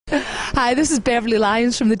Hi, this is Beverley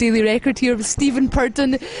Lyons from the Daily Record here with Stephen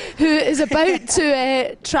Purdon, who is about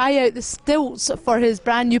to try out the stilts for his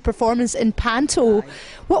brand new performance in panto.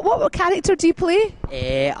 What character do you play?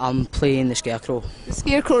 I'm playing the Scarecrow. The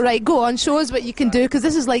Scarecrow, right. Go on, show us what you can do, because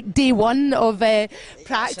this is like day one of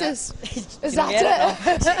practice. Is that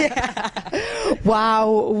it?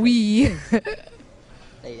 Wow,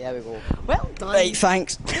 Right, there we go. Well done. Right,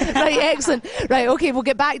 thanks. Right, excellent. Right, okay, we'll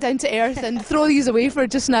get back down to earth and throw these away for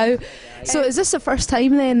just now. So is this the first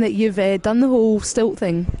time then that you've done the whole stilt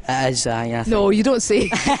thing? It is, yeah. No, you don't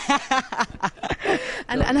say.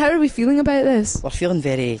 And how are we feeling about this? We're feeling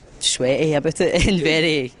very sweaty about it and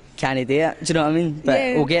very can't do it, do you know what I mean? But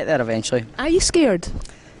Yeah. we'll get there eventually. Are you scared?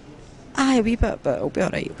 Aye, a wee bit, but it'll be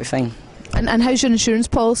alright, it'll be fine. And how's your insurance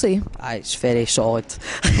policy? Aye, it's very solid.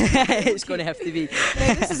 It's going to have to be.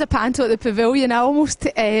 Right, this is a panto at the Pavilion.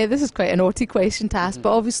 This is quite a naughty question to ask,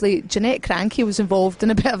 but obviously Jeanette Cranky was involved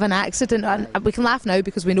in a bit of an accident, and we can laugh now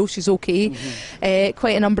because we know she's okay,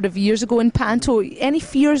 quite a number of years ago in panto. Any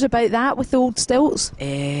fears about that with the old stilts?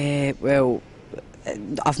 Well,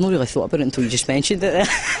 I've not really thought about it until you just mentioned it.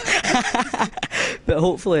 But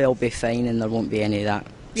hopefully I'll be fine and there won't be any of that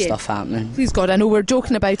stuff happening. Please God, I know we're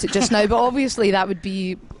joking about it just now, but obviously that would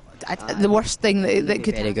be the worst thing that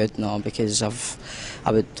could very good, no, because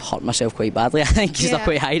I would hurt myself quite badly, I think, because they're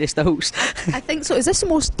quite high, the stilts. I think so. Is this the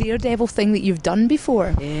most daredevil thing that you've done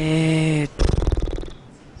before?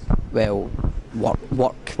 Well,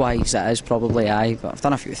 work-wise it is probably, aye, but I've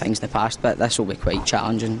done a few things in the past, but this will be quite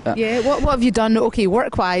challenging. But yeah, what have you done? Okay,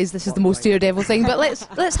 work-wise, this is the most daredevil thing, but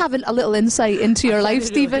let's have a little insight into your life,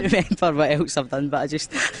 Stephen. I don't remember what else I've done, but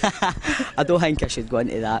I don't think I should go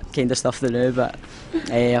into that kind of stuff now, but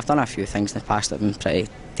I've done a few things in the past that have been pretty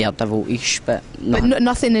daredevil-ish, but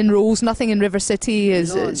nothing in Rolls, nothing in River City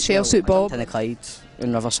is Shellsuit Bob. In the Clyde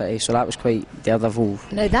in River City, so that was quite daredevil.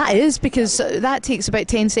 Now that is, because that takes about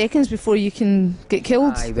 10 seconds before you can get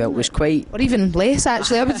killed. Aye, well, it was quite... Or even less,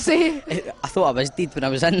 actually, I would say. I thought I was dead when I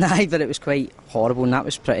was in there, but it was quite horrible, and that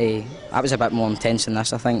was a bit more intense than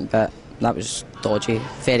this, I think, but that was dodgy,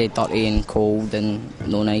 very dirty and cold and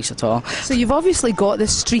no nice at all. So you've obviously got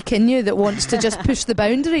this streak in you that wants to just push the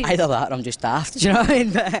boundary. Either that or I'm just daft, do you know what I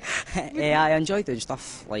mean? But I enjoy doing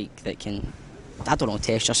stuff like that can, I don't know,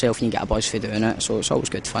 test yourself and you get a buzz for doing it, so it's always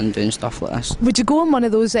good fun doing stuff like this. Would you go on one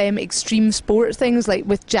of those extreme sport things like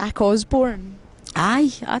with Jack Osborne?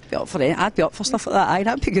 Aye, I'd be up for it. I'd be up for stuff like that. Aye,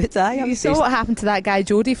 that'd be good. Aye, you saw what happened to that guy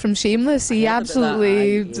Jody from Shameless. He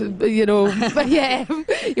absolutely, but yeah,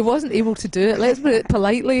 he wasn't able to do it. Let's put it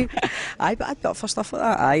politely. Aye, but I'd be up for stuff like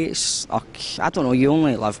that. Aye, I don't know. You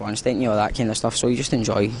only live once, don't you? All that kind of stuff. So you just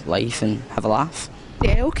enjoy life and have a laugh.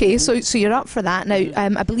 Yeah, okay, so you're up for that. Now,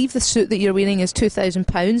 I believe the suit that you're wearing is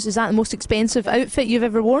 £2,000. Is that the most expensive outfit you've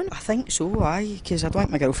ever worn? I think so, aye, because I don't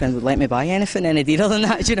think my girlfriend would let me buy anything any dearer than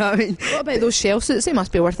that, do you know what I mean? What about those shell suits? They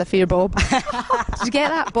must be worth a fair bob. Did you get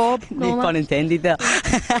that, Bob? No pun intended there.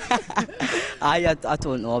 I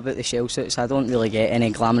don't know about the shell suits. I don't really get any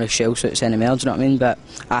glamorous shell suits anymore, do you know what I mean? But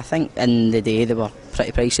I think in the day they were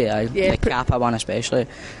pretty pricey, aye. Yeah, the Kappa one especially.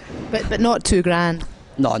 But not £2,000.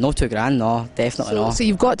 No, not £2,000, no, definitely not. So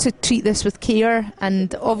you've got to treat this with care,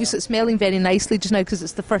 and obviously it's smelling very nicely just now because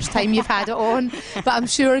it's the first time you've had it on. But I'm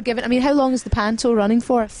sure, how long is the panto running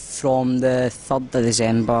for? From the 3rd of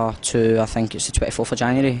December to, I think it's the 24th of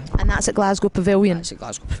January. And that's at Glasgow Pavilion? That's at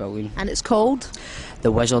Glasgow Pavilion. And it's called?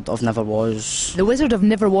 The Wizard of Never Was. The Wizard of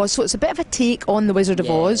Never Was, so it's a bit of a take on The Wizard of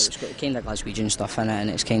Oz. It's got kind of Glaswegian stuff in it, and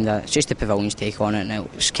it's just the Pavilion's take on it, and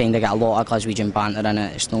it's kind of got a lot of Glaswegian banter in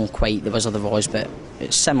it. It's not quite The Wizard of Oz, but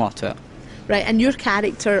it's similar to it. Right, and your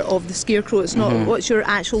character of the Scarecrow, it's not, what's your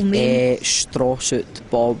actual name? Strawsuit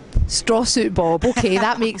Bob. Strawsuit Bob, okay,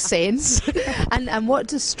 that makes sense. And what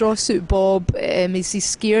does Strawsuit Bob, is he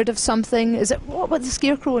scared of something? Is it, what about the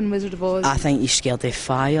Scarecrow in Wizard of Oz? I think he's scared of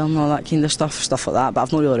fire and all that kind of stuff like that, but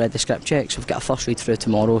I've not really read the script yet, so I've got a first read through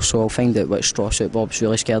tomorrow, so I'll find out what Strawsuit Bob's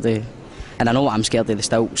really scared of. And I know what I'm scared of, the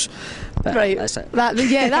stilts. But right, that's it.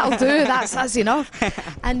 That'll do. That's enough.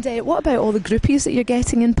 And what about all the groupies that you're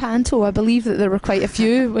getting in panto? I believe that there were quite a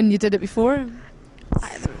few when you did it before.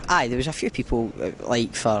 Aye, there was a few people at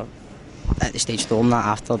the stage door and that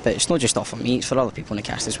after, but it's not just all for me, it's for other people in the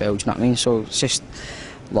cast as well, do you know what I mean? So it's just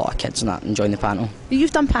a lot of kids and that enjoying the panto. You've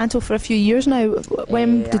done panto for a few years now.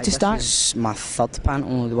 When did you start? This was my 3rd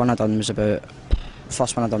panto. The one I done was about...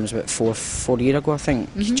 First one I done was about four years ago, I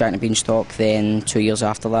think. Jack and the Beanstalk. Then 2 years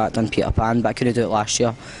after that, done Peter Pan, but I couldn't do it last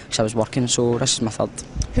year because I was working. So this is my 3rd.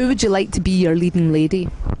 Who would you like to be your leading lady?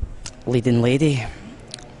 Leading lady,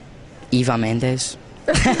 Eva Mendes.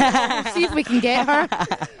 See if we can get her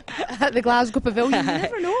at the Glasgow Pavilion. You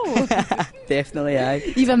never know. Definitely,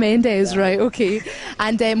 aye. Eva Mendes, right, okay.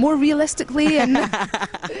 And more realistically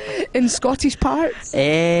in Scottish parts?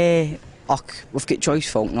 We've got Joyce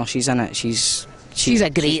Faulkner, she's in it. She's a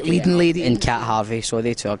great leading lady. And Kat Harvey, so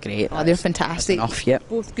they two are great. Oh, they're fantastic. Enough, yep.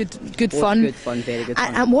 Both good Both fun. Good fun, very good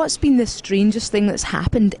fun. And what's been the strangest thing that's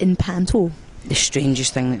happened in panto? The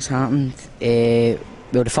strangest thing that's happened?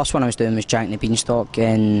 Well, the first one I was doing was Jack and the Beanstalk,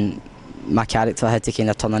 and my character had to kind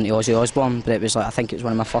of turn into Ozzy Osbourne, but it was like, I think it was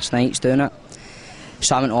one of my first nights doing it.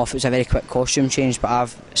 So I went off, it was a very quick costume change, but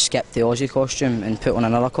I've skipped the Ozzy costume and put on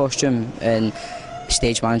another costume, and the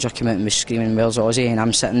stage manager came out and was screaming, "Where's Ozzy?" And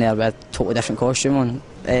I'm sitting there with a totally different costume on.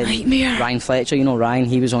 Nightmare. Ryan Fletcher, you know Ryan,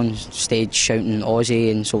 he was on stage shouting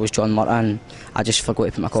Ozzy, and so was John Murta, and I just forgot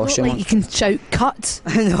to put my costume like on. You can shout cut.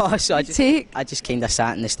 No, so I just kind of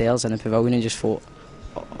sat in the stairs in the pavilion and just thought,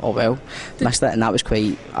 oh well, missed it, and that was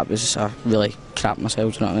really crap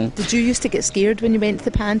myself, do you know what I mean? Did you used to get scared when you went to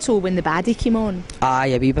the panto when the baddie came on? Aye,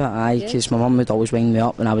 a wee bit, aye, because my mum would always wind me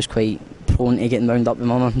up, and I was quite prone to getting wound up with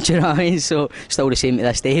my mum, do you know what I mean? So still the same to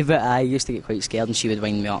this day, but I used to get quite scared and she would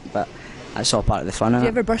wind me up, but that's all part of the fun. Did you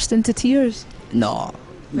ever burst into tears? No,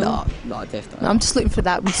 definitely. No, I'm just looking for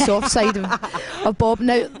that soft side of Bob.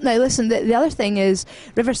 Now listen, the other thing is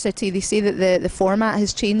River City, they say that the format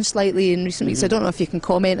has changed slightly in recent weeks. I don't know if you can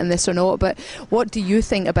comment on this or not, but what do you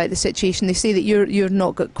think about the situation? They say that you're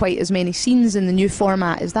not got quite as many scenes in the new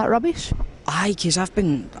format. Is that rubbish? Aye, because I've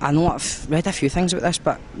read a few things about this,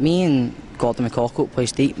 but me and Gordon McCorkle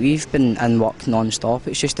plays Deep, we've been in work non-stop.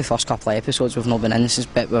 It's just the first couple of episodes we've not been in since,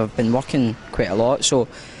 but we've been working quite a lot, so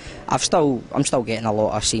I'm still getting a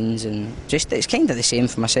lot of scenes, and just it's kind of the same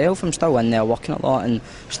for myself. I'm still in there working a lot and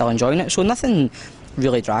still enjoying it, so nothing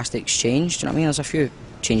really drastic's changed, do you know what I mean? There's a few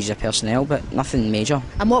changes of personnel, but nothing major.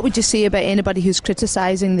 And what would you say about anybody who's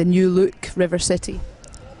criticising the new look River City?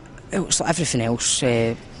 It's like everything else,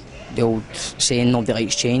 the old saying, nobody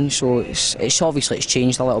likes change, so it's obviously it's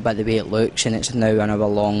changed a little bit the way it looks, and it's now an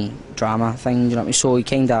hour-long drama thing, you know what I mean? So you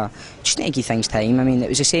kind of just need to give things time. I mean, it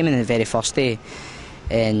was the same in the very first day,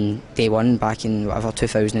 in day one back in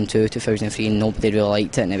 2002, 2003, and nobody really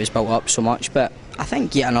liked it, and it was built up so much, but I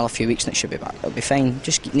think another few weeks and it should be back. It'll be fine.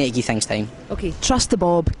 Just need to give things time. Okay, trust the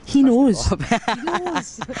Bob. He knows. He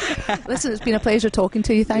knows. Listen, it's been a pleasure talking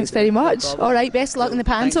to you. Thanks very much. All right, best of luck in the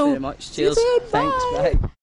panto. Thanks very much. Cheers. See you soon. Thanks. Bye. Bye.